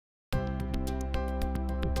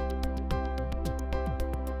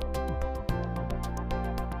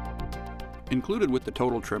Included with the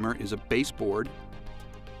Total Trimmer is a base board,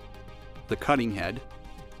 the cutting head,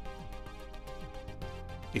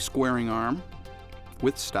 a squaring arm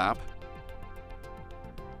with stop,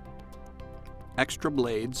 extra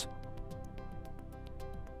blades,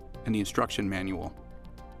 and the instruction manual.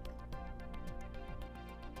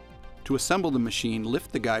 To assemble the machine,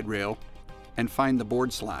 lift the guide rail and find the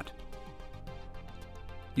board slot.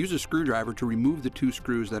 Use a screwdriver to remove the 2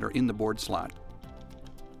 screws that are in the board slot.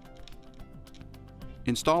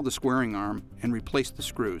 Install the squaring arm and replace the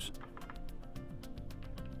screws.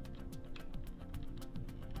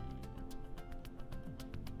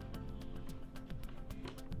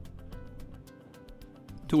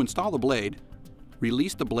 To install the blade,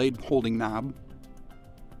 release the blade holding knob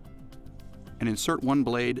and insert one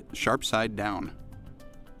blade sharp side down.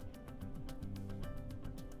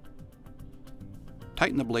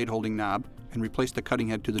 Tighten the blade holding knob and replace the cutting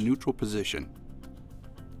head to the neutral position.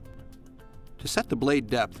 To set the blade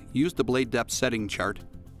depth, use the blade depth setting chart.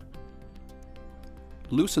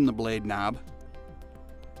 Loosen the blade knob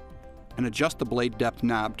and adjust the blade depth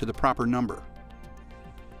knob to the proper number.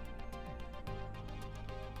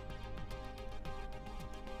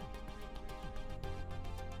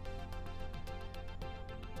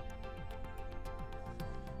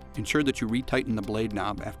 Ensure that you retighten the blade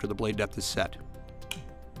knob after the blade depth is set.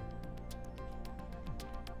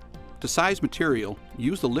 To size material,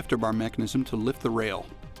 use the lifter bar mechanism to lift the rail.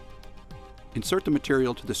 Insert the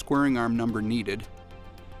material to the squaring arm number needed,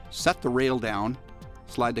 set the rail down,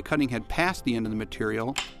 slide the cutting head past the end of the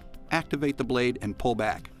material, activate the blade and pull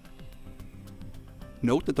back.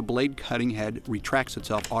 Note that the blade cutting head retracts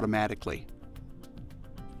itself automatically.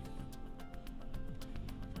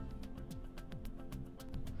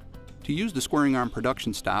 To use the squaring arm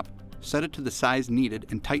production stop, set it to the size needed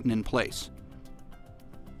and tighten in place.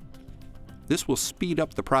 This will speed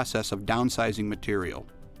up the process of downsizing material.